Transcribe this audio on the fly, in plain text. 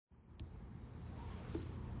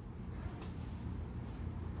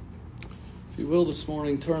you will this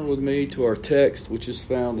morning, turn with me to our text, which is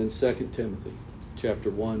found in 2 Timothy,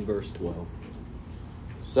 chapter 1, verse 12.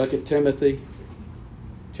 2 Timothy,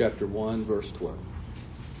 chapter 1, verse 12.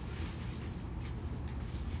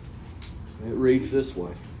 It reads this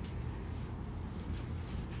way.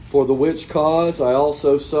 For the which cause I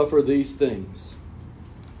also suffer these things.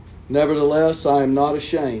 Nevertheless, I am not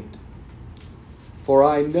ashamed, for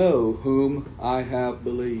I know whom I have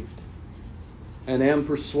believed, and am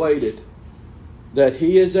persuaded that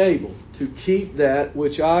he is able to keep that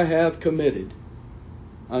which I have committed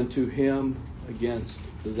unto him against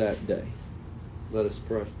that day. Let us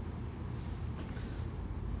pray.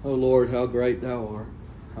 O Lord, how great thou art,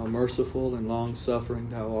 how merciful and long-suffering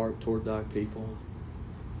thou art toward thy people.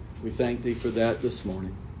 We thank thee for that this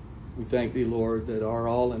morning. We thank thee, Lord, that our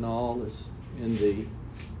all in all is in thee,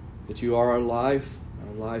 that you are our life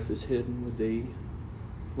is hidden with thee.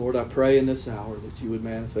 Lord, I pray in this hour that you would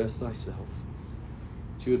manifest thyself,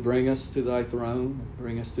 that you would bring us to thy throne,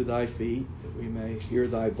 bring us to thy feet, that we may hear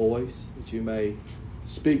thy voice, that you may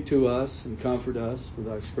speak to us and comfort us for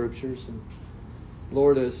thy scriptures. And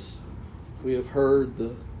Lord, as we have heard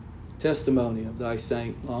the testimony of thy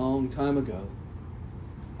saint long time ago,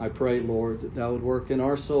 I pray, Lord, that thou would work in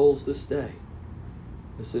our souls this day,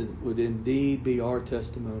 as it would indeed be our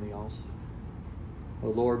testimony also. O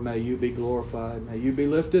Lord, may you be glorified, may you be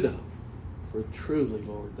lifted up, for truly,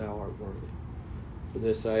 Lord, thou art worthy. For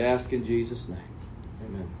this I ask in Jesus' name.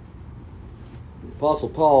 Amen. The Apostle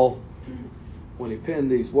Paul, when he penned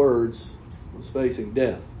these words, was facing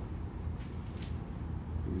death.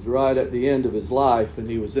 He was right at the end of his life, and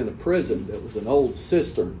he was in a prison that was an old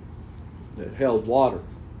cistern that held water.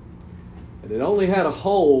 And it only had a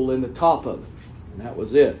hole in the top of it, and that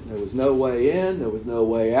was it. There was no way in, there was no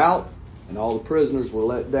way out, and all the prisoners were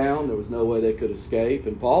let down. There was no way they could escape.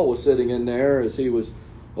 And Paul was sitting in there as he was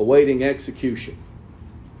awaiting execution.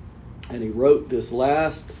 And he wrote this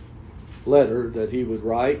last letter that he would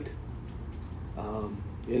write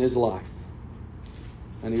in his life.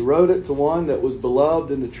 And he wrote it to one that was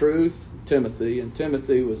beloved in the truth, Timothy. And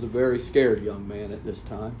Timothy was a very scared young man at this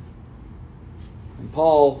time. And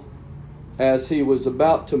Paul, as he was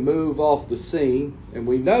about to move off the scene, and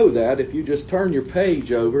we know that if you just turn your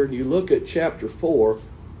page over and you look at chapter 4,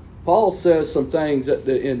 Paul says some things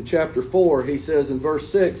in chapter 4. He says in verse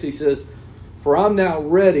 6, he says, for I'm now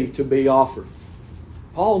ready to be offered.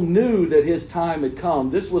 Paul knew that his time had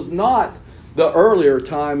come. This was not the earlier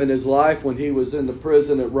time in his life when he was in the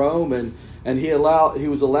prison at Rome and he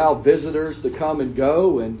was allowed visitors to come and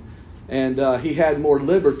go and he had more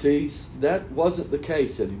liberties. That wasn't the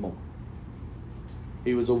case anymore.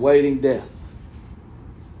 He was awaiting death.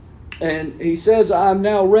 And he says, I'm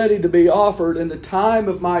now ready to be offered, and the time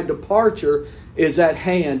of my departure is at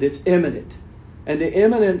hand. It's imminent. And the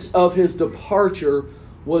imminence of his departure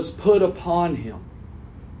was put upon him.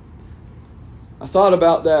 I thought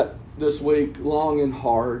about that this week long and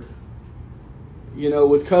hard. You know,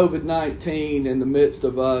 with COVID-19 in the midst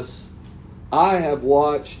of us, I have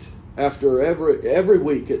watched, after every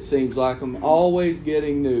week it seems like I'm always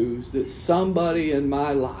getting news that somebody in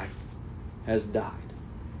my life has died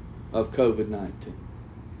of COVID-19.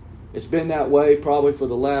 It's been that way probably for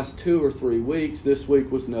the last 2 or 3 weeks. This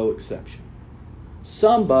week was no exception.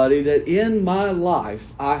 Somebody that in my life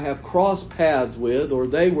I have crossed paths with, or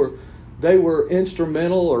they were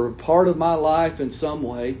instrumental or part of my life in some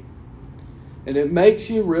way. And it makes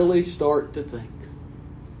you really start to think.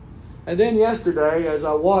 And then yesterday, as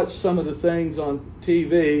I watched some of the things on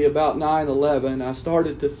TV about 9/11, I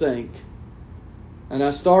started to think. And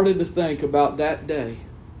I started to think about that day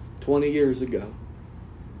 20 years ago.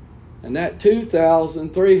 And that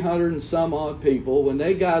 2,300 and some odd people, when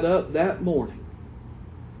they got up that morning,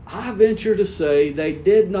 I venture to say they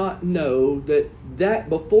did not know that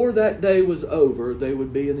before that day was over, they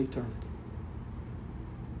would be in eternity.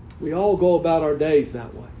 We all go about our days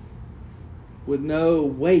that way, with no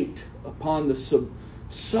weight upon the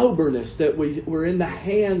soberness that we're in the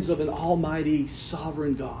hands of an almighty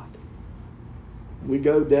sovereign God. We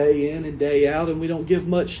go day in and day out, and we don't give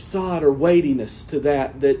much thought or weightiness to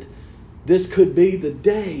that this could be the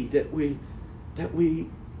day that we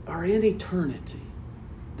are in eternity,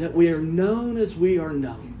 that we are known as we are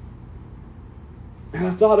known. And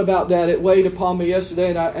I thought about that. It weighed upon me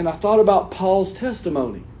yesterday, and I thought about Paul's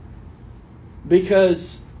testimony,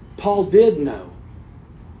 because Paul did know.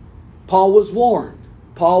 Paul was warned.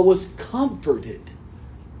 Paul was comforted.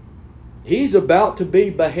 He's about to be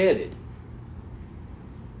beheaded.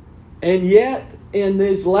 And yet, in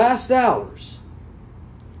these last hours,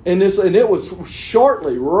 and it was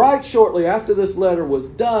right shortly after this letter was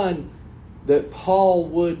done, that Paul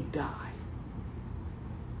would die.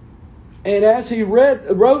 And as he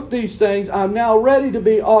wrote these things, I'm now ready to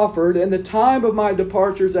be offered, and the time of my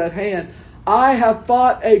departure is at hand. I have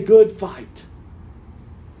fought a good fight.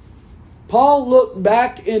 Paul looked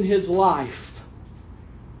back in his life,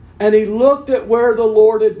 and he looked at where the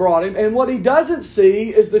Lord had brought him. And what he doesn't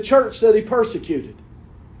see is the church that he persecuted.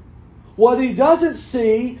 What he doesn't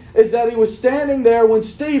see is that he was standing there when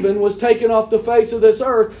Stephen was taken off the face of this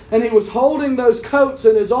earth, and he was holding those coats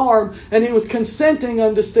in his arm, and he was consenting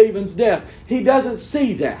unto Stephen's death. He doesn't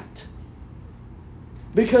see that.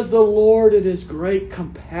 Because the Lord, in His great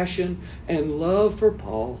compassion and love for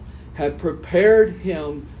Paul, had prepared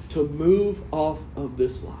him to move off of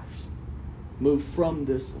this life. Move from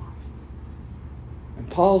this life. And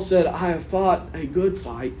Paul said, I have fought a good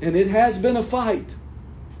fight, and it has been a fight.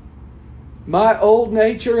 My old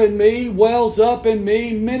nature in me wells up in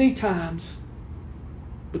me many times.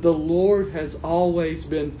 But the Lord has always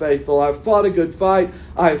been faithful. I've fought a good fight.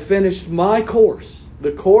 I have finished my course.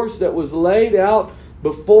 The course that was laid out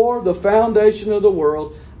before the foundation of the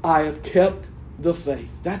world. I have kept the faith.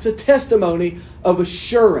 That's a testimony of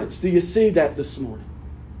assurance. Do you see that this morning?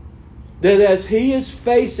 That as he is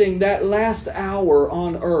facing that last hour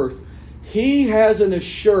on earth, he has an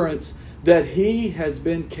assurance that he has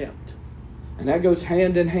been kept. And that goes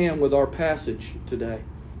hand in hand with our passage today.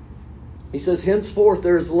 He says, henceforth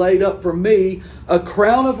there is laid up for me a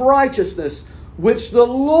crown of righteousness, which the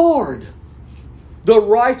Lord, the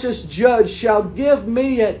righteous judge, shall give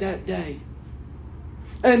me at that day.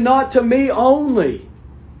 And not to me only,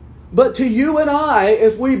 but to you and I,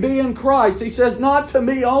 if we be in Christ. He says, not to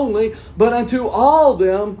me only, but unto all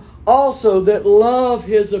them also that love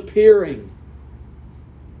His appearing.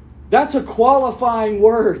 That's a qualifying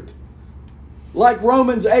word. Like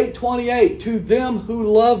Romans 8:28, to them who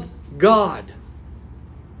love God.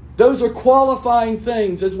 Those are qualifying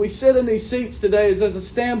things. As we sit in these seats today, as I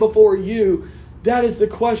stand before you, that is the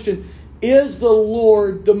question. Is the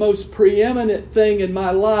Lord the most preeminent thing in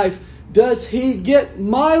my life? Does He get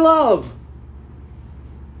my love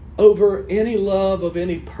over any love of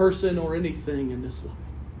any person or anything in this life?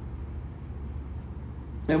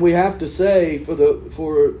 And we have to say, for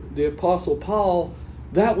the Apostle Paul,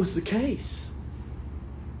 that was the case.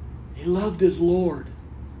 He loved his Lord.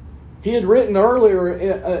 He had written earlier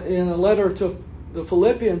in a letter to the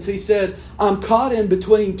Philippians, he said, I'm caught in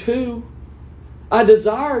between two. I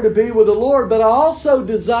desire to be with the Lord, but I also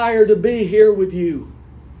desire to be here with you.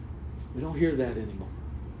 We don't hear that anymore.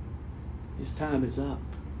 His time is up.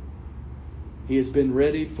 He has been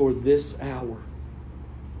ready for this hour.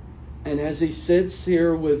 And as he sits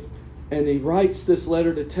here and he writes this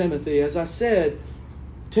letter to Timothy, as I said,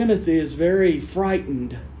 Timothy is very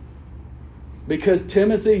frightened. Because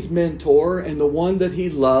Timothy's mentor and the one that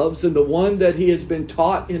he loves and the one that he has been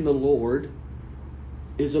taught in the Lord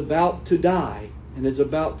is about to die and is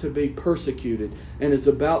about to be persecuted and is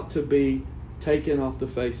about to be taken off the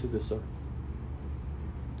face of this earth.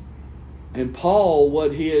 And Paul,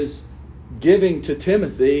 what he is giving to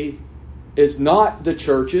Timothy is not the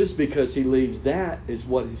churches, because he leaves that is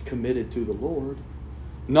what he's committed to the Lord.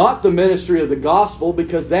 Not the ministry of the gospel,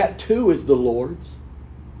 because that too is the Lord's.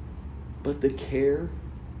 But the care,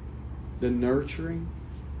 the nurturing.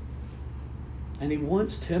 And he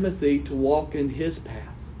wants Timothy to walk in his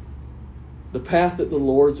path. The path that the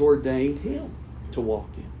Lord's ordained him to walk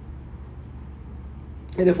in.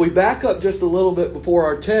 And if we back up just a little bit before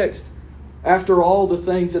our text, after all the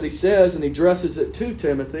things that he says, and he addresses it to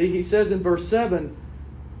Timothy, he says in verse 7,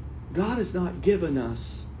 God has not given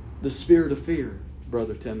us the spirit of fear,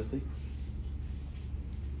 brother Timothy.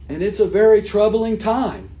 And it's a very troubling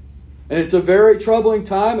time. And it's a very troubling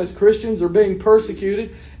time as Christians are being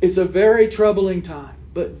persecuted. It's a very troubling time.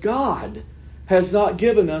 But God has not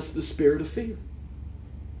given us the spirit of fear.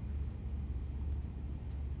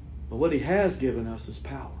 But what He has given us is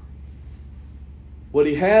power. What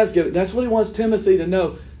He has given, that's what He wants Timothy to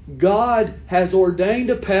know. God has ordained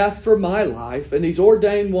a path for my life, and He's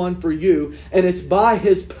ordained one for you, and it's by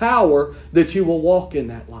His power that you will walk in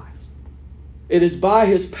that life. It is by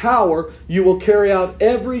His power you will carry out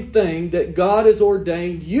everything that God has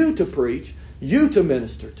ordained you to preach, you to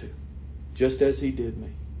minister to, just as He did me.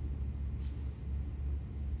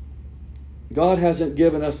 God hasn't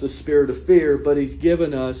given us the spirit of fear, but He's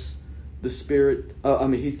given us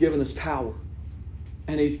He's given us power,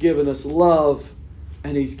 and He's given us love,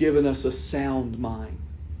 and He's given us a sound mind.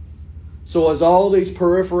 So as all these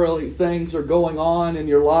peripheral things are going on in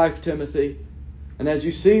your life, Timothy, and as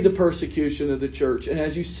you see the persecution of the church, and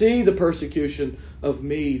as you see the persecution of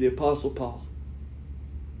me, the Apostle Paul,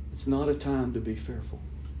 it's not a time to be fearful.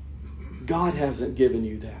 God hasn't given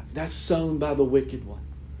you that. That's sown by the wicked one.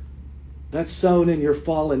 That's sown in your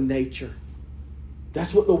fallen nature.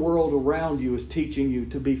 That's what the world around you is teaching you,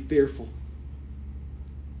 to be fearful.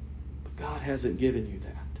 But God hasn't given you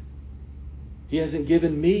that. He hasn't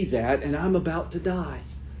given me that, and I'm about to die.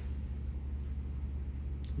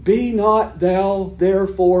 Be not thou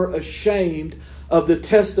therefore ashamed of the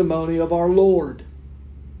testimony of our Lord.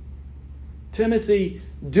 Timothy,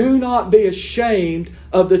 do not be ashamed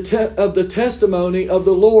of the testimony of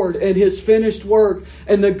the Lord and His finished work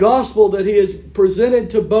and the gospel that He has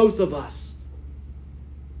presented to both of us,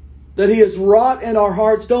 that He has wrought in our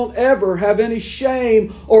hearts. Don't ever have any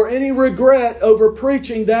shame or any regret over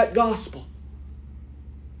preaching that gospel.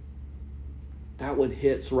 That one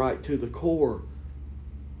hits right to the core.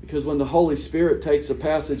 Because when the Holy Spirit takes a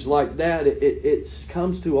passage like that, it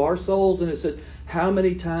comes to our souls and it says, how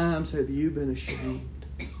many times have you been ashamed?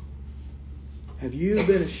 Have you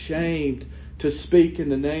been ashamed to speak in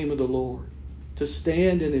the name of the Lord, to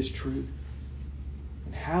stand in His truth?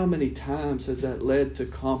 And how many times has that led to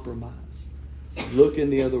compromise, looking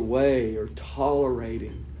the other way, or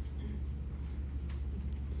tolerating?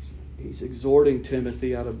 He's exhorting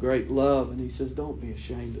Timothy out of great love, and he says, don't be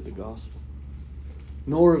ashamed of the gospel,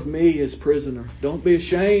 nor of me as prisoner. Don't be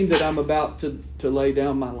ashamed that I'm about to lay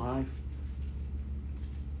down my life.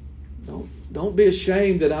 Don't be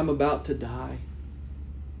ashamed that I'm about to die.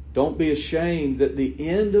 Don't be ashamed that the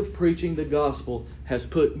end of preaching the gospel has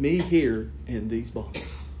put me here in these bonds.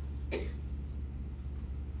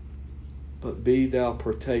 But be thou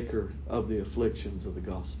partaker of the afflictions of the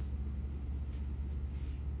gospel,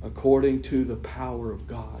 according to the power of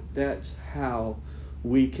God. That's how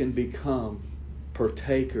we can become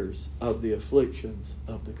partakers of the afflictions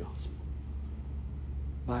of the gospel.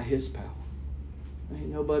 By His power. Ain't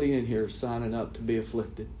nobody in here signing up to be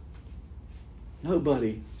afflicted.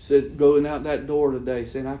 Nobody says going out that door today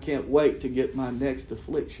saying, I can't wait to get my next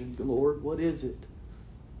affliction. Lord, what is it?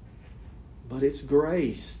 But it's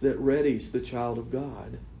grace that readies the child of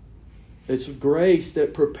God. It's grace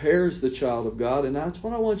that prepares the child of God. And that's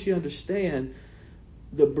what I want you to understand,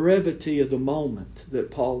 the brevity of the moment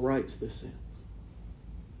that Paul writes this in.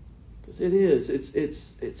 Because it is.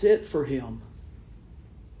 It's it for him.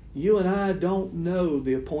 You and I don't know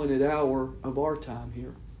the appointed hour of our time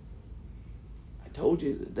here. I told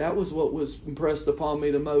you that was what was impressed upon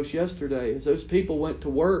me the most yesterday. As those people went to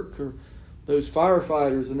work, or those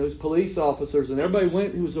firefighters and those police officers, and everybody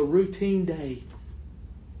went, it was a routine day.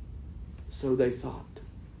 So they thought.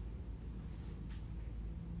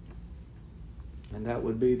 And that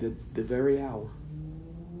would be the very hour.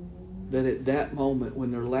 That at that moment,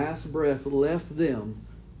 when their last breath left them,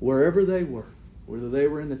 wherever they were, whether they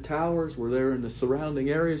were in the towers, whether they were in the surrounding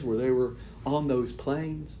areas, where they were on those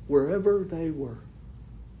plains, wherever they were,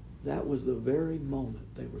 that was the very moment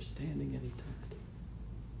they were standing in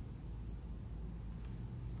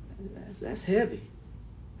eternity. That's heavy.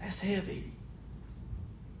 That's heavy.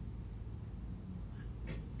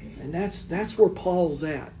 And that's where Paul's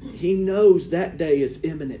at. He knows that day is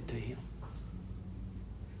imminent to him.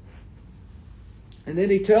 And then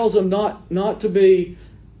he tells them not to be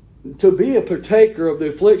a partaker of the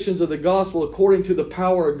afflictions of the gospel according to the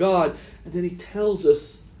power of God. And then he tells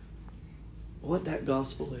us what that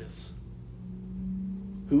gospel is.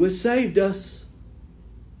 Who has saved us.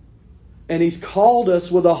 And He's called us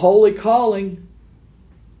with a holy calling.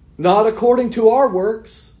 Not according to our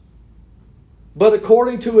works, but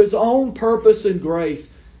according to His own purpose and grace.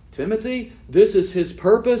 Timothy, this is His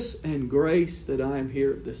purpose and grace that I am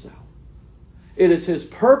here at this hour. It is His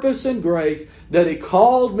purpose and grace that He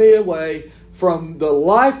called me away from the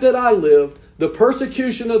life that I lived, the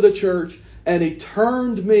persecution of the church, and He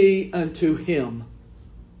turned me unto Him.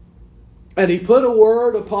 And He put a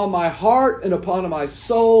word upon my heart and upon my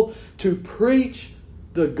soul to preach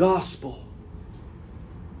the gospel.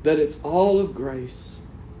 That it's all of grace.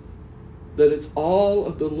 That it's all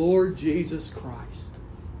of the Lord Jesus Christ.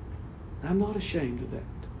 I'm not ashamed of that.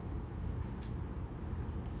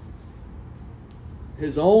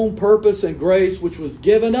 His own purpose and grace, which was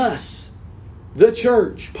given us, the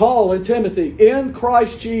church, Paul and Timothy, in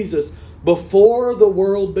Christ Jesus, before the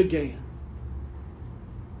world began.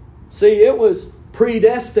 See, it was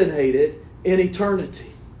predestinated in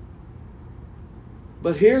eternity.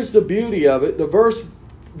 But here's the beauty of it. The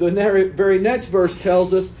very next verse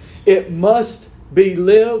tells us it must be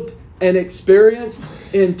lived and experienced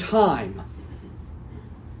in time.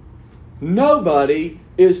 Nobody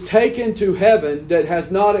is taken to heaven that has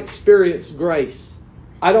not experienced grace.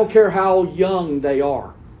 I don't care how young they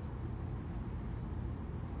are.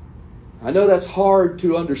 I know that's hard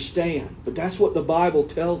to understand, but that's what the Bible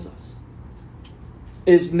tells us.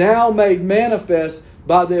 Is now made manifest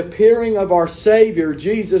by the appearing of our Savior,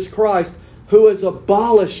 Jesus Christ, who has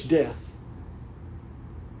abolished death.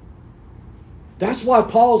 That's why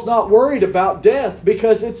Paul's not worried about death,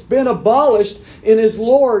 because it's been abolished in his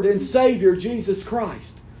Lord and Savior, Jesus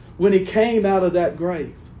Christ, when He came out of that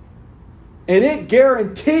grave. And it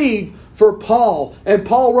guaranteed for Paul, and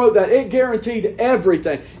Paul wrote that, it guaranteed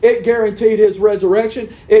everything. It guaranteed his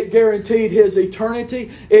resurrection. It guaranteed his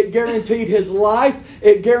eternity. It guaranteed his life.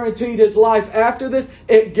 It guaranteed his life after this.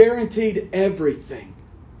 It guaranteed everything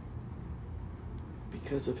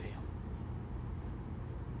because of Him.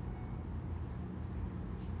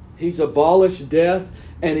 He's abolished death,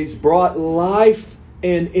 and He's brought life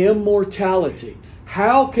and immortality.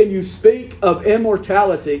 How can you speak of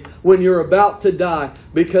immortality when you're about to die?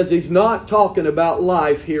 Because He's not talking about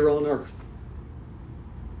life here on earth.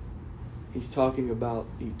 He's talking about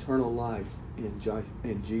eternal life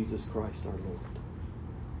in Jesus Christ our Lord.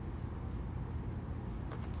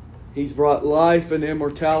 He's brought life and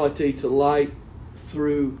immortality to light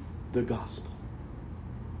through the gospel.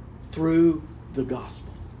 Through the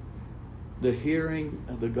gospel. The hearing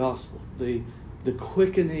of the gospel. The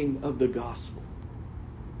quickening of the gospel.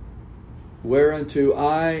 Whereunto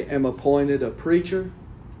I am appointed a preacher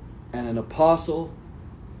and an apostle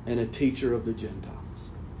and a teacher of the Gentiles.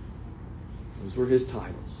 Those were his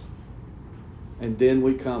titles. And then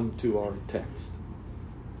we come to our text.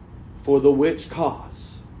 For the which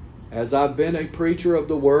cause, as I've been a preacher of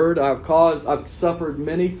the word, I've suffered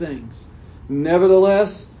many things.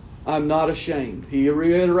 Nevertheless, I'm not ashamed. He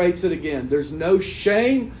reiterates it again. There's no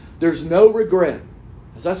shame. There's no regret.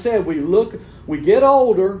 As I said, we get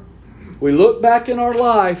older. We look back in our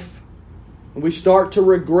life and we start to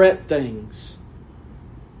regret things.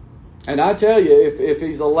 And I tell you, if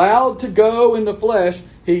he's allowed to go in the flesh,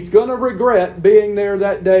 he's going to regret being there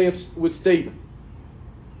that day with Stephen.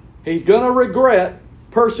 He's going to regret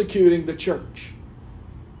persecuting the church.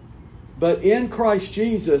 But in Christ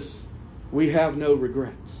Jesus, we have no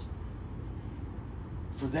regrets.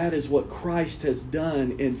 For that is what Christ has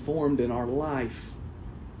done and formed in our life.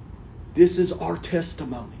 This is our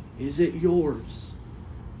testimony. Is it yours?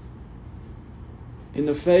 In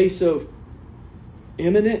the face of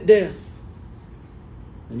imminent death.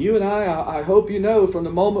 And you and I hope you know, from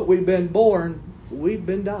the moment we've been born, we've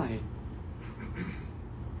been dying.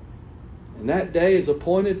 And that day is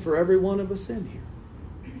appointed for every one of us in here.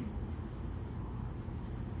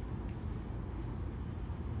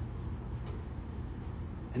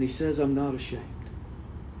 And He says, I'm not ashamed.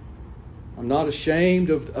 I'm not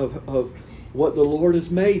ashamed of what the Lord has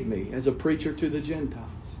made me as a preacher to the Gentiles.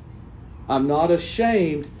 I'm not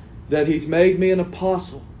ashamed that He's made me an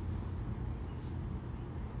apostle.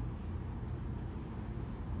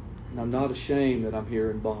 And I'm not ashamed that I'm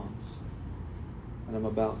here in bonds and I'm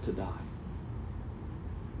about to die.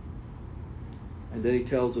 And then He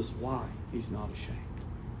tells us why He's not ashamed.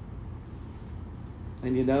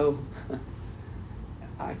 And you know,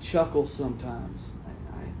 I chuckle sometimes.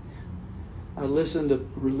 I listen to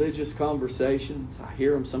religious conversations. I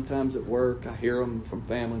hear them sometimes at work. I hear them from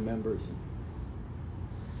family members. And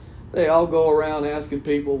they all go around asking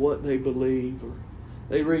people what they believe. Or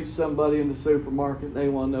they reach somebody in the supermarket and they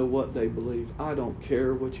want to know what they believe. I don't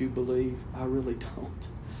care what you believe. I really don't.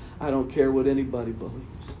 I don't care what anybody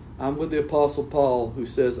believes. I'm with the Apostle Paul, who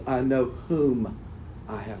says, I know whom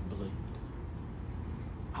I have believed.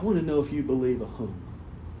 I want to know if you believe a whom.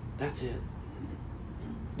 That's it.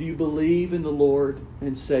 Do you believe in the Lord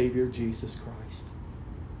and Savior Jesus Christ?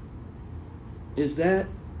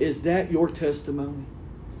 Is that your testimony?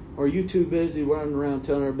 Or are you too busy running around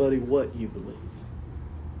telling everybody what you believe?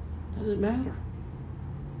 Doesn't matter.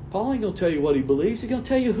 Paul ain't going to tell you what he believes. He's going to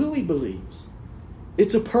tell you who he believes.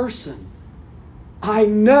 It's a person. I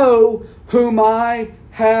know whom I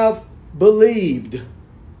have believed.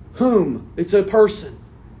 Whom? It's a person.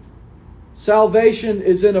 Salvation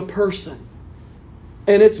is in a person.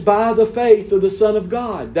 And it's by the faith of the Son of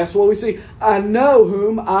God. That's what we see. I know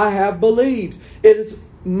whom I have believed. It is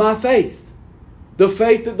my faith. The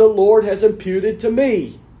faith that the Lord has imputed to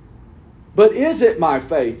me. But is it my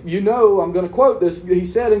faith? You know, I'm going to quote this. He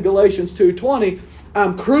said in Galatians 2:20,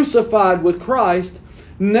 I'm crucified with Christ.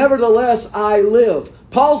 Nevertheless, I live.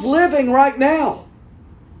 Paul's living right now.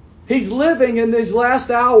 He's living in these last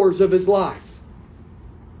hours of his life.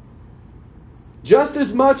 Just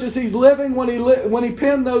as much as he's living when he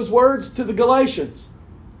penned those words to the Galatians.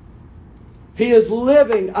 He is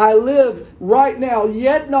living. I live right now.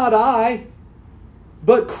 Yet not I,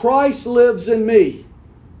 but Christ lives in me.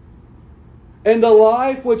 And the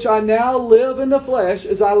life which I now live in the flesh,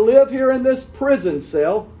 as I live here in this prison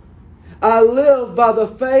cell, I live by the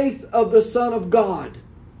faith of the Son of God,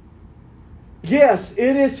 Yes,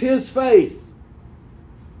 it is his faith.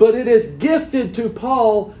 But it is gifted to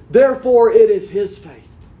Paul, therefore it is his faith.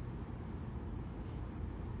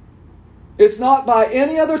 It's not by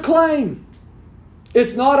any other claim.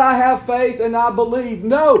 It's not I have faith and I believe.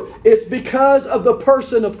 No, it's because of the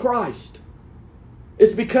person of Christ.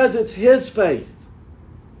 It's because it's his faith.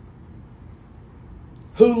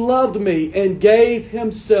 Who loved me and gave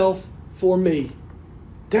himself for me.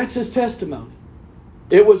 That's his testimony.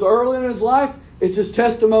 It was early in his life. It's his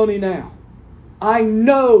testimony now. I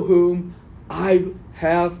know whom I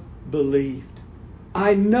have believed.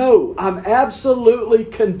 I know. I'm absolutely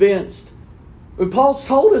convinced. And Paul's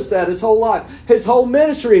told us that his whole life. His whole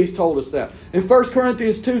ministry he's told us that. In 1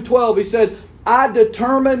 Corinthians 2:12 he said, I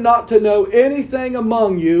determined not to know anything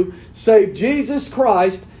among you save Jesus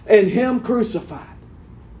Christ and Him crucified.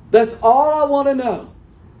 That's all I want to know.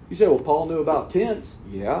 You say, well, Paul knew about tents.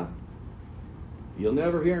 Yeah. You'll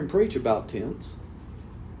never hear him preach about tents.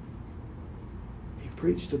 He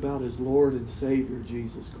preached about his Lord and Savior,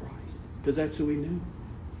 Jesus Christ. Because that's who he knew.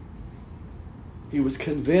 He was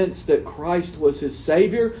convinced that Christ was his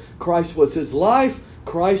Savior. Christ was his life.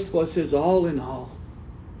 Christ was his all in all.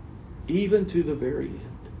 Even to the very end.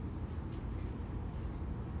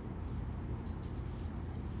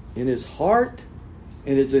 In his heart,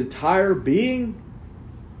 in his entire being,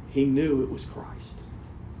 he knew it was Christ.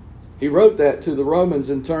 He wrote that to the Romans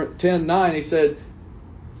in 10:9. He said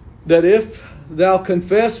that if thou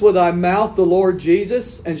confess with thy mouth the Lord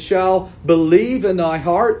Jesus and shalt believe in thy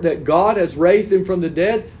heart that God has raised him from the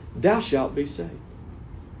dead, thou shalt be saved.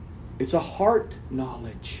 It's a heart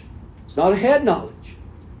knowledge. It's not a head knowledge.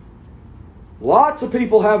 Lots of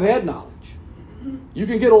people have head knowledge. You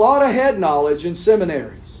can get a lot of head knowledge in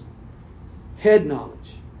seminaries. Head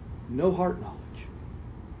knowledge. No heart knowledge.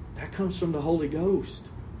 That comes from the Holy Ghost.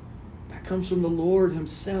 That comes from the Lord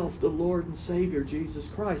Himself, the Lord and Savior, Jesus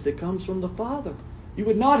Christ. It comes from the Father. You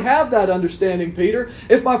would not have that understanding, Peter,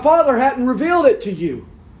 if my Father hadn't revealed it to you.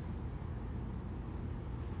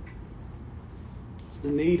 It's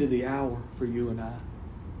the need of the hour for you and I.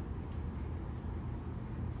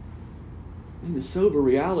 And the sober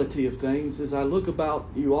reality of things is I look about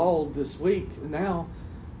you all this week and now,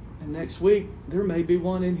 and next week, there may be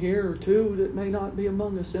one in here or two that may not be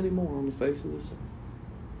among us anymore on the face of this earth.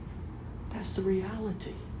 That's the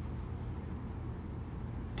reality.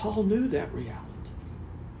 Paul knew that reality.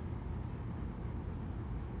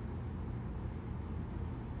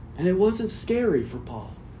 And it wasn't scary for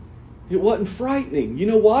Paul. It wasn't frightening. You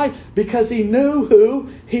know why? Because he knew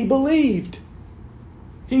who he believed.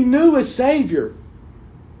 He knew his Savior.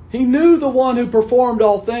 He knew the one who performed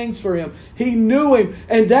all things for him. He knew Him.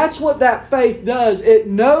 And that's what that faith does. It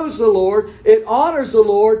knows the Lord. It honors the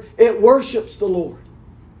Lord. It worships the Lord.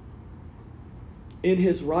 In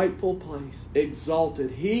His rightful place,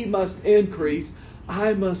 exalted. He must increase.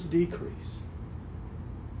 I must decrease.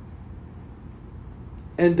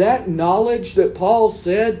 And that knowledge that Paul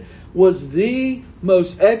said was the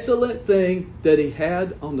most excellent thing that he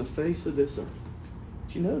had on the face of this earth.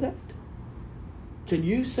 Did you know that? Can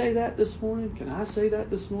you say that this morning? Can I say that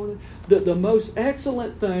this morning? That the most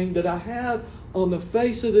excellent thing that I have on the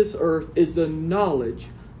face of this earth is the knowledge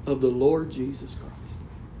of the Lord Jesus Christ.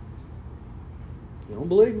 You don't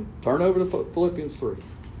believe me? Turn over to Philippians 3.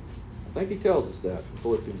 I think he tells us that in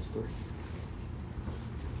Philippians 3.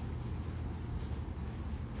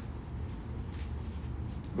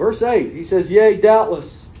 Verse 8, he says, yea,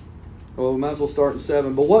 doubtless. Well, we might as well start in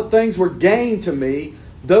 7. But what things were gain to me,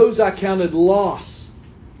 those I counted loss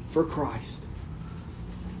for Christ.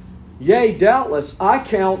 Yea, doubtless, I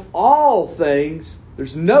count all things,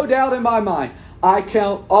 there's no doubt in my mind, I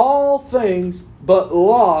count all things but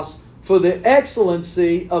loss for the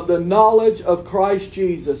excellency of the knowledge of Christ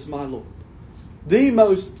Jesus, my Lord. The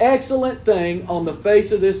most excellent thing on the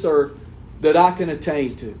face of this earth that I can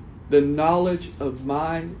attain to. The knowledge of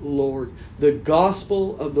my Lord. The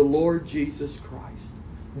gospel of the Lord Jesus Christ.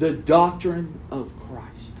 The doctrine of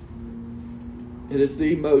Christ. It is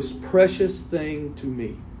the most precious thing to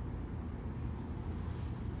me.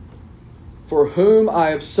 For whom I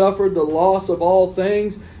have suffered the loss of all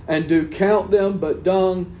things, and do count them but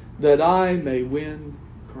dung, that I may win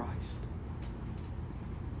Christ.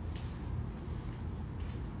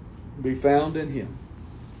 Be found in Him.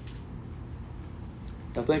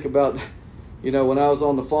 I think about, when I was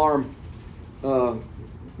on the farm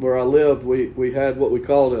where I lived, we had what we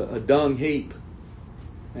called a dung heap.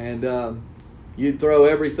 And you'd throw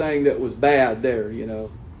everything that was bad there,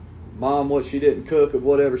 Mom, what she didn't cook or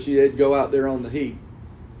whatever she did, go out there on the heap.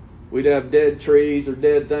 We'd have dead trees or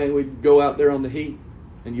dead things, we'd go out there on the heap.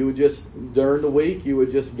 And you would just, during the week, you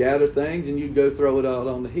would just gather things and you'd go throw it out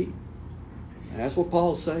on the heap. And that's what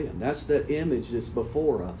Paul's saying. That's the image that's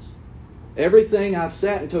before us. Everything I've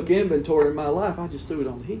sat and took inventory in my life, I just threw it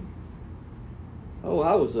on the heap. Oh,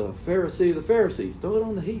 I was a Pharisee of the Pharisees. Throw it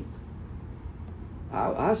on the heap.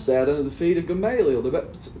 I sat under the feet of Gamaliel.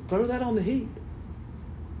 Throw that on the heap.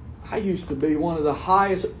 I used to be one of the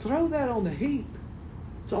highest. Throw that on the heap.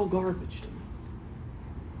 It's all garbage to me.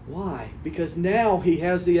 Why? Because now he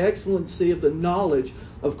has the excellency of the knowledge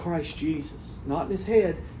of Christ Jesus. Not in his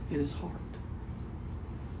head, in his heart.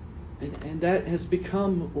 And that has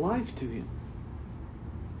become life to him.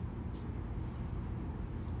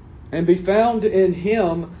 And be found in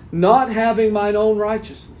him, not having mine own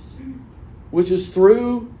righteousness, which is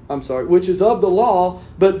of the law,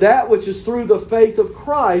 but that which is through the faith of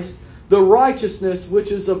Christ, the righteousness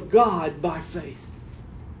which is of God by faith.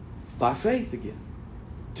 By faith again.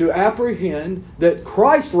 To apprehend that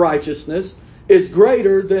Christ's righteousness is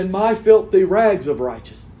greater than my filthy rags of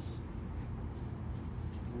righteousness.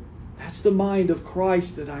 That's the mind of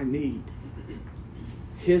Christ that I need.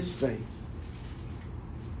 His faith.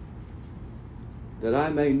 That I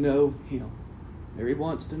may know him. There he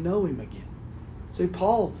wants to know him again. See,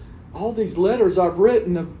 Paul, all these letters I've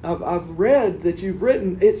read that you've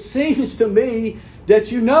written, it seems to me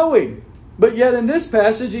that you know him. But yet in this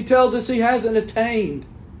passage he tells us he hasn't attained.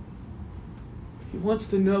 He wants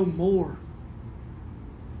to know more.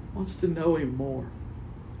 He wants to know him more.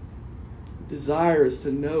 He desires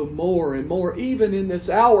to know more and more. Even in this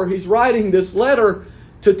hour he's writing this letter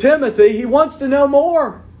to Timothy, he wants to know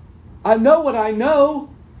more. I know what I know.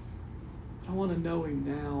 I want to know him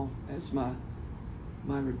now as my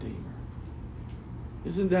Redeemer.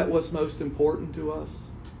 Isn't that what's most important to us?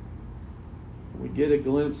 We get a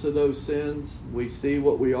glimpse of those sins. We see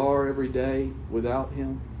what we are every day without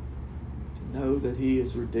him. To know that he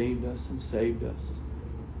has redeemed us and saved us.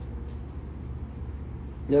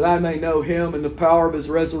 That I may know him and the power of his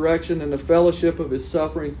resurrection and the fellowship of his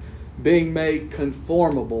sufferings, being made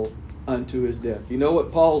conformable unto his death. You know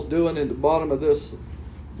what Paul's doing in the bottom of this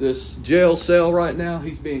jail cell right now?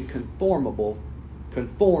 He's being conformed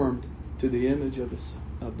to the image of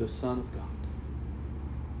the Son of God.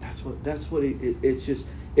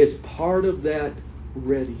 It's part of that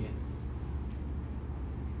readying.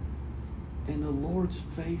 And the Lord's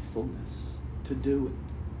faithfulness to do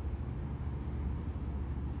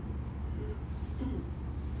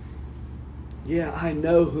it. Yeah, I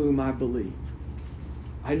know whom I believe.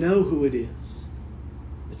 I know who it is.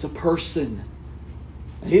 It's a person.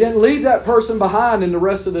 And he didn't leave that person behind in the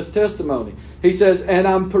rest of this testimony. He says, and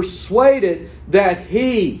I'm persuaded that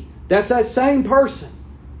he, that's that same person,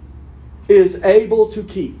 is able to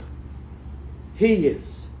keep. He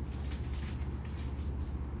is.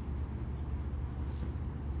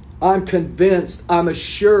 I'm convinced, I'm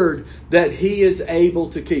assured that he is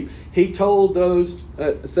able to keep. He told those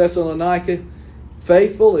at Thessalonica,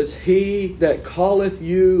 faithful is he that calleth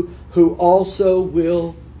you, who also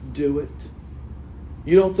will do it.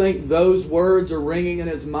 You don't think those words are ringing in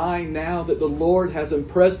his mind now that the Lord has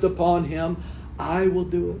impressed upon him, I will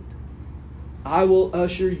do it. I will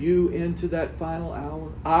usher you into that final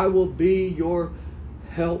hour. I will be your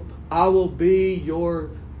help. I will be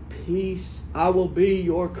your peace. I will be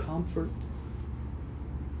your comfort.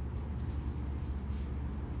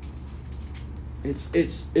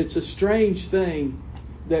 It's a strange thing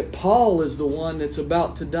that Paul is the one that's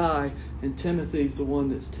about to die and Timothy's the one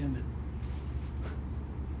that's timid.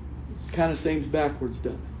 It kind of seems backwards,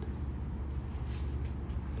 doesn't it?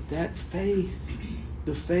 But that faith,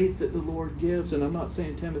 the faith that the Lord gives, and I'm not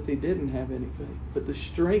saying Timothy didn't have any faith, but the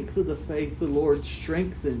strength of the faith the Lord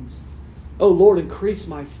strengthens. Oh Lord, increase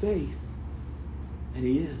my faith. And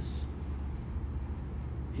He is.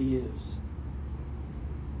 He is.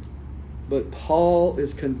 But Paul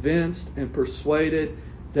is convinced and persuaded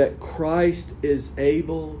that Christ is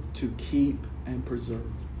able to keep and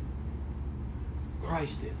preserve.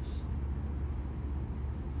 Christ is.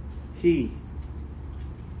 He.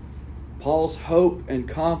 Paul's hope and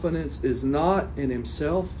confidence is not in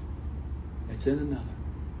himself, it's in another.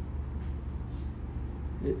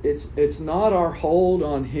 It's not our hold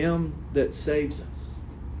on Him that saves us.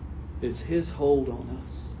 It's His hold on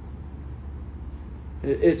us.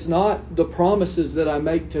 It's not the promises that I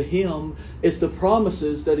make to Him, it's the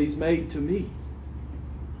promises that He's made to me.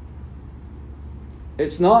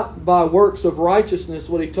 It's not by works of righteousness,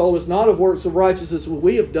 what He told us, not of works of righteousness what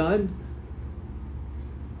we have done,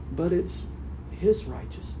 but it's His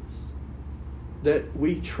righteousness that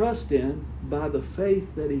we trust in by the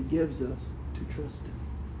faith that He gives us to trust in.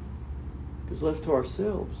 Because left to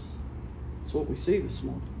ourselves, That's what we see this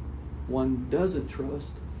morning. One doesn't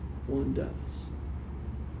trust, one does.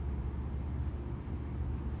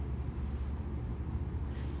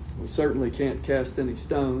 We certainly can't cast any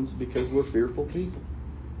stones because we're fearful people.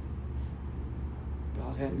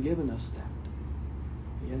 God hadn't given us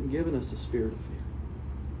that. He hadn't given us a spirit of fear.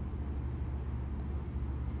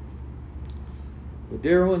 But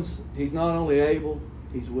dear ones, He's not only able,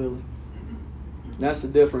 He's willing. And that's the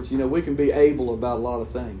difference. We can be able about a lot of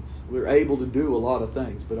things. We're able to do a lot of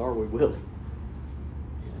things, but are we willing?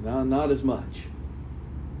 Not as much.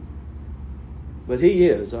 But He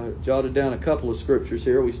is. I jotted down a couple of scriptures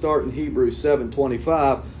here. We start in Hebrews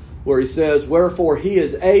 7:25, where He says, "Wherefore He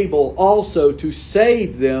is able also to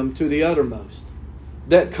save them to the uttermost,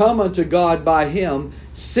 that come unto God by Him,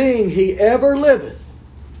 seeing He ever liveth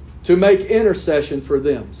to make intercession for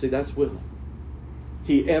them." See, that's willing.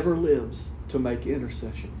 He ever lives to make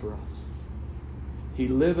intercession for us. He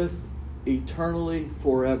liveth eternally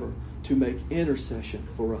forever to make intercession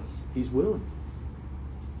for us. He's willing.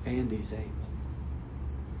 And He's able.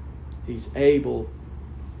 He's able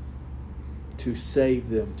to save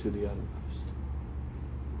them to the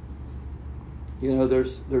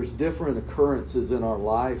uttermost. There's different occurrences in our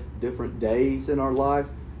life, different days in our life,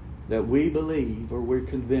 that we believe or we're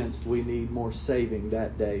convinced we need more saving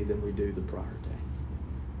that day than we do the prior day.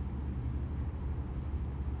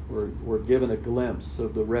 We're given a glimpse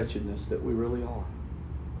of the wretchedness that we really are.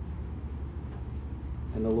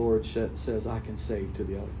 And the Lord says, I can save to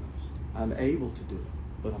the uttermost. I'm able to do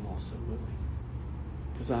it, but I'm also willing.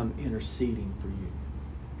 Because I'm interceding for you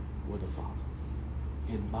with the Father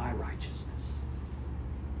in my righteousness.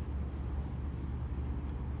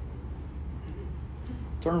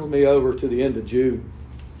 Turn with me over to the end of Jude.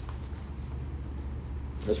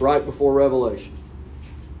 That's right before Revelation.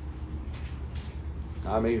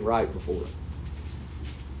 I mean right before it.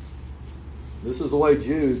 This is the way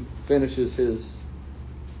Jude finishes his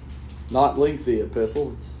not lengthy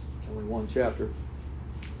epistle. It's only one chapter.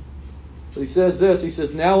 But he says this. He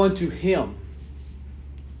says, "Now unto Him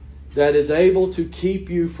that is able to keep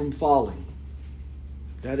you from falling."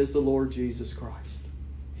 That is the Lord Jesus Christ.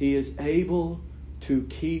 He is able to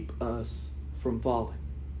keep us from falling.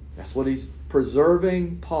 That's what He's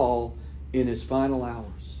preserving Paul in his final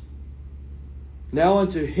hours. "Now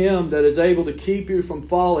unto Him that is able to keep you from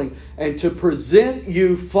falling and to present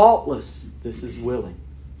you faultless." This is willing.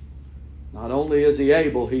 Not only is He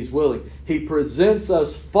able, He's willing. He presents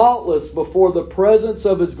us faultless before the presence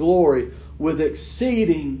of His glory with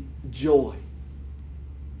exceeding joy.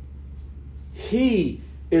 He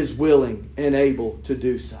is willing and able to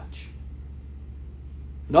do such.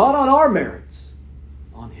 Not on our merits,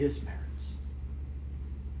 on His merits.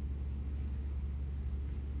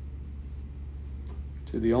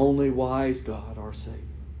 To the only wise God, our Savior,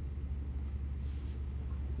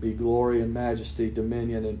 be glory and majesty,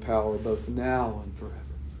 dominion and power, both now and forever.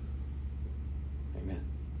 Amen.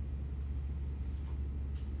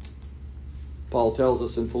 Paul tells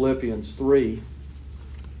us in Philippians 3,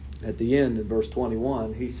 at the end in verse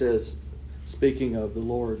 21, he says, speaking of the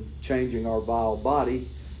Lord changing our vile body,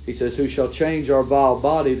 he says, "Who shall change our vile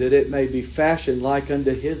body that it may be fashioned like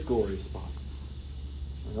unto His glorious body?"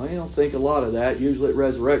 Now, you don't think a lot of that, usually at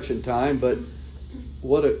resurrection time, but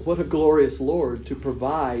what a glorious Lord to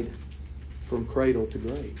provide from cradle to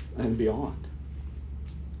grave and beyond.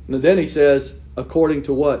 And then he says, according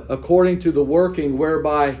to what? According to the working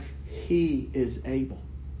whereby He is able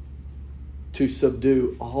to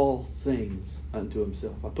subdue all things unto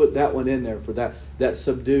Himself. I put that one in there for that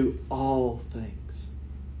subdue all things.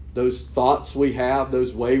 Those thoughts we have,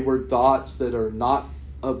 those wayward thoughts that are not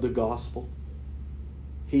of the gospel,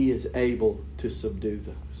 He is able to subdue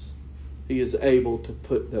those. He is able to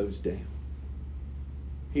put those down.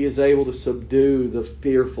 He is able to subdue the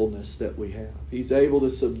fearfulness that we have. He's able to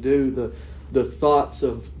subdue the thoughts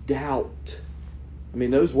of doubt. I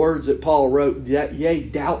mean, those words that Paul wrote, yea,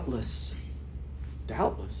 doubtless.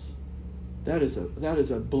 Doubtless. That is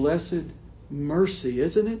a blessed mercy,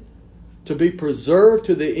 isn't it? To be preserved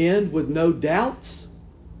to the end with no doubts.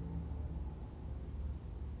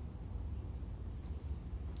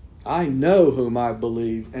 I know whom I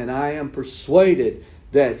believe, and I am persuaded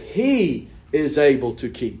that He is able to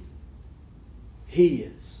keep. He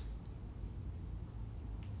is.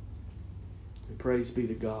 And praise be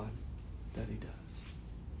to God that He does.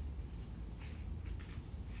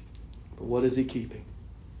 But what is He keeping?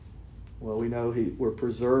 Well, we know we're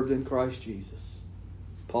preserved in Christ Jesus.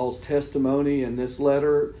 Paul's testimony in this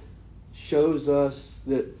letter shows us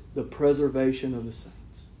that the preservation of the saints.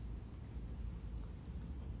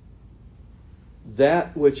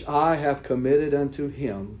 That which I have committed unto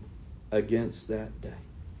Him, against that day.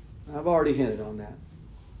 I've already hinted on that.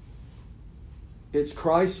 It's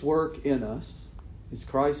Christ's work in us. It's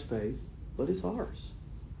Christ's faith, but it's ours.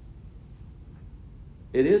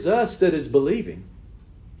 It is us that is believing,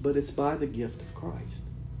 but it's by the gift of Christ.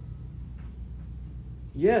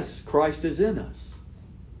 Yes, Christ is in us.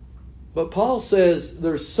 But Paul says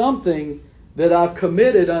there's something that I've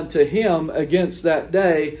committed unto Him against that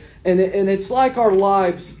day. And it's like our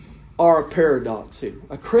lives are a paradox here.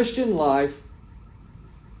 A Christian life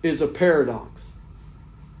is a paradox.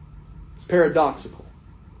 It's paradoxical.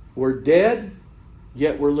 We're dead,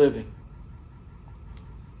 yet we're living.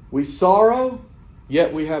 We sorrow,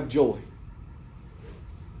 yet we have joy.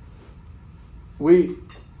 We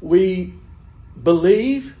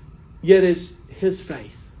believe, yet it's His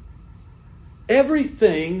faith.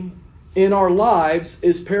 Everything in our lives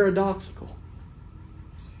is paradoxical.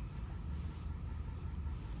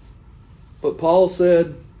 But Paul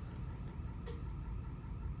said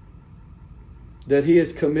that he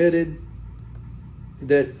is committed,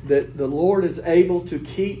 that the Lord is able to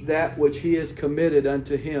keep that which He has committed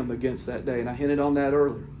unto him against that day. And I hinted on that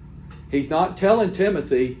earlier. He's not telling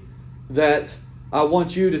Timothy that I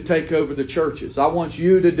want you to take over the churches. I want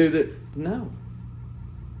you to do that. No.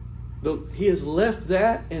 He has left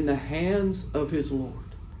that in the hands of his Lord.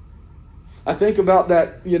 I think about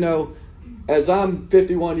that, as I'm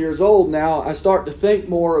 51 years old now, I start to think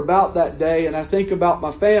more about that day, and I think about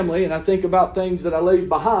my family, and I think about things that I leave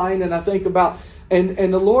behind, and I think about, and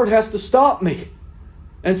the Lord has to stop me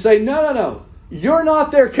and say, no, you're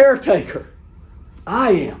not their caretaker.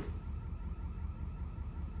 I am.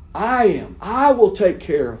 I will take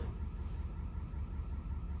care of them.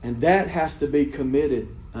 And that has to be committed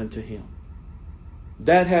unto Him.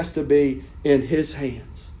 That has to be in His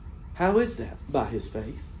hands. How is that? By His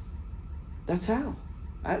faith. That's how.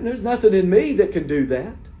 There's nothing in me that can do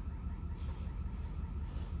that.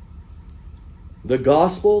 The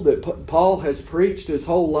gospel that Paul has preached his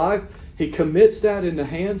whole life, he commits that in the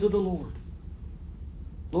hands of the Lord.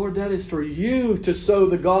 Lord, that is for you to sow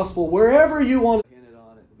the gospel wherever you want to. Hinted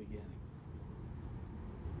on at the beginning.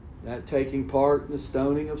 That taking part in the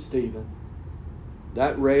stoning of Stephen.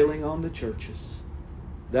 That railing on the churches.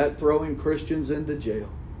 That throwing Christians into jail.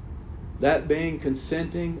 That being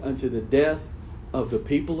consenting unto the death of the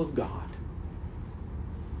people of God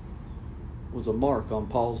was a mark on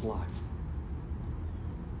Paul's life.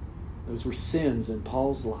 Those were sins in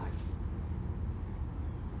Paul's life.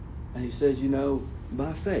 And he says,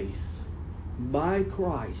 by faith, by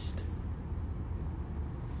Christ,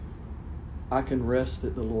 I can rest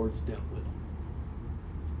that the Lord's dealt with them.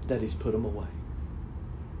 That He's put them away.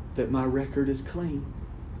 That my record is clean.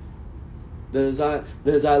 That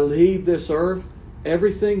as I leave this earth,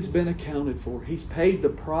 everything's been accounted for. He's paid the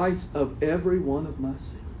price of every one of my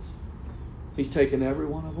sins. He's taken every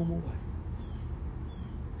one of them away.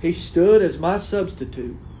 He stood as my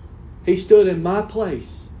substitute. He stood in my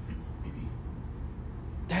place.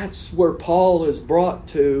 That's where Paul is brought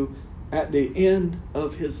to at the end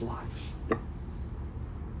of his life.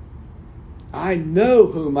 I know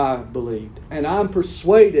whom I have believed, and I'm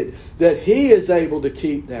persuaded that He is able to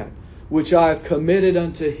keep that which I have committed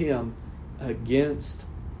unto Him against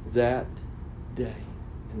that day.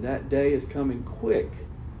 And that day is coming quick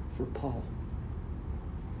for Paul.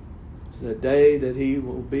 It's the day that he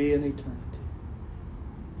will be in eternity.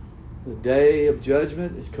 The day of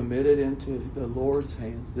judgment is committed into the Lord's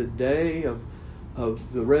hands. The day of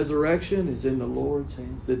the resurrection is in the Lord's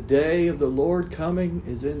hands. The day of the Lord coming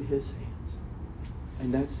is in His hands.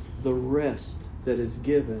 And that's the rest that is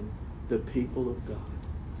given the people of God.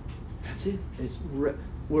 That's it.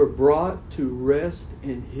 We're brought to rest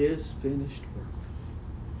in His finished work.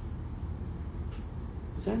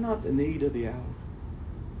 Is that not the need of the hour?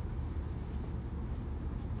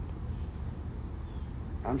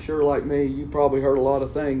 I'm sure, like me, you probably heard a lot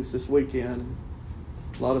of things this weekend.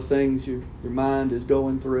 A lot of things your mind is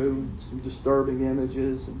going through. Some disturbing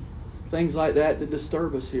images and things like that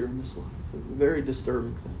disturb us here in this life. Very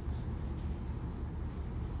disturbing things.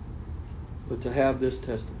 But to have this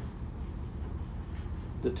testimony.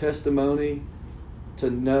 The testimony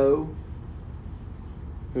to know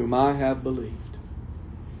whom I have believed.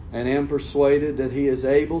 And am persuaded that He is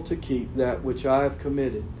able to keep that which I have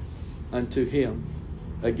committed unto Him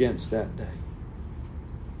against that day.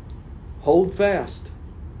 Hold fast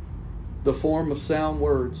the form of sound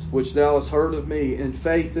words which thou hast heard of me, in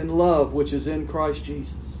faith and love which is in Christ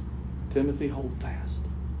Jesus. Timothy, hold fast.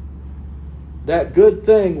 That good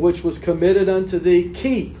thing which was committed unto thee,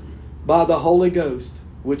 keep by the Holy Ghost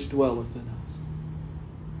which dwelleth in us.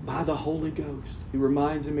 By the Holy Ghost. He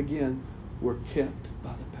reminds him again, we're kept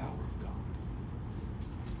by the power of God.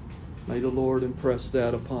 May the Lord impress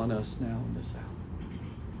that upon us now in this hour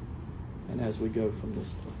and as we go from this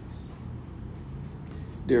place.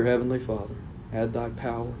 Dear Heavenly Father, add Thy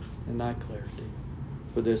power and Thy clarity.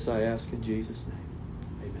 For this I ask in Jesus' name.